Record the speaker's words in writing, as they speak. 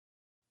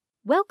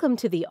Welcome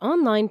to the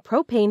online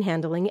Propane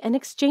Handling and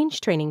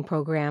Exchange Training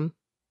Program.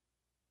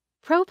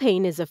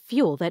 Propane is a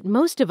fuel that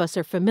most of us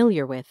are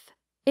familiar with.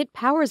 It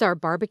powers our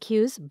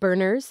barbecues,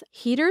 burners,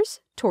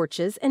 heaters,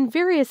 torches, and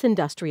various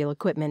industrial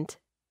equipment.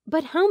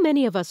 But how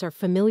many of us are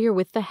familiar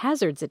with the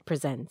hazards it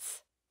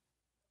presents?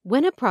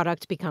 When a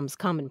product becomes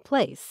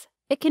commonplace,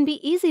 it can be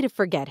easy to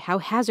forget how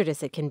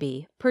hazardous it can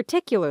be,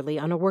 particularly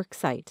on a work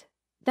site.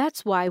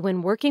 That's why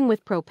when working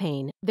with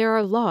propane, there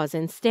are laws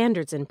and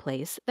standards in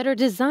place that are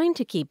designed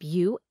to keep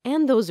you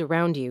and those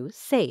around you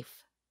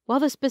safe.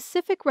 While the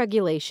specific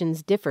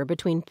regulations differ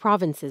between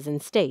provinces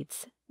and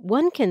states,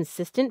 one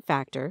consistent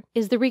factor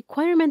is the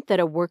requirement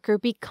that a worker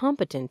be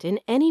competent in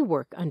any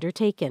work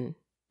undertaken.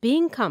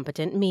 Being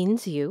competent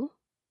means you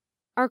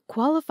are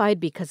qualified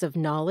because of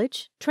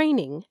knowledge,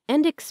 training,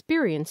 and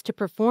experience to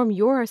perform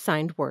your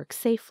assigned work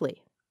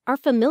safely, are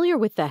familiar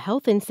with the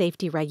health and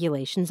safety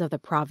regulations of the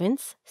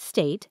province,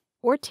 state,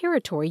 or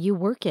territory you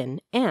work in,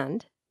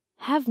 and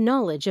have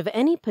knowledge of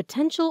any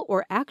potential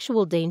or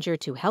actual danger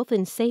to health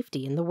and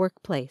safety in the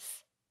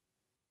workplace.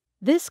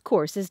 This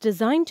course is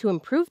designed to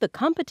improve the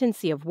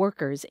competency of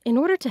workers in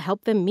order to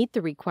help them meet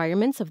the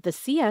requirements of the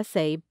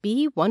TSSA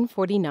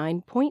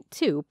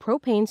B149.2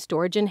 Propane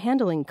Storage and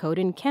Handling Code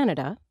in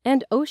Canada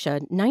and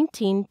OSHA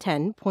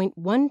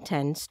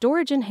 1910.110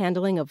 Storage and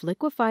Handling of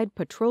Liquified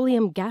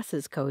Petroleum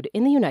Gases Code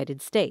in the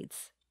United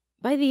States.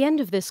 By the end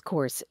of this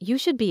course, you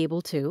should be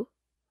able to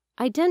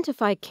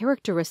identify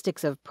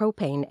characteristics of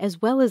propane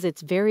as well as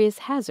its various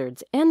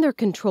hazards and their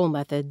control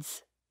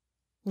methods.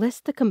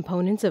 List the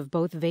components of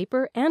both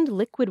vapor and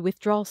liquid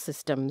withdrawal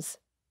systems.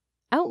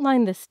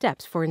 Outline the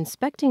steps for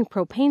inspecting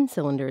propane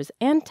cylinders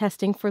and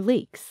testing for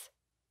leaks.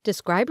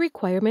 Describe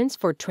requirements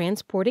for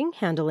transporting,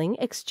 handling,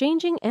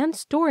 exchanging, and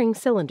storing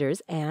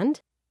cylinders,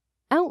 and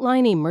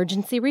outline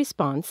emergency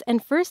response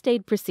and first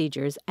aid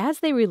procedures as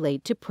they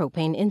relate to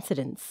propane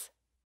incidents.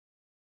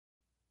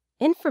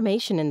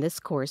 Information in this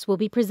course will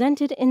be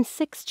presented in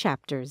 6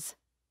 chapters.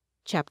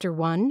 Chapter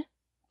 1,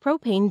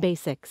 Propane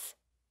Basics.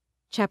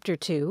 Chapter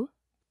 2,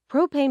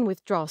 Propane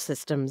Withdrawal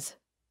Systems.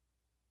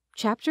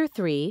 Chapter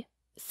 3,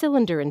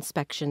 Cylinder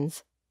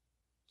Inspections.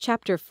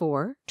 Chapter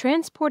 4,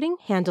 Transporting,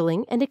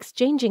 Handling, and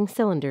Exchanging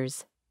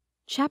Cylinders.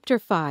 Chapter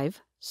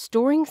 5,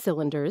 Storing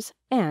Cylinders,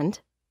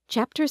 and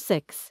Chapter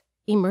 6,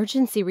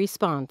 Emergency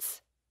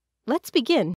Response. Let's begin.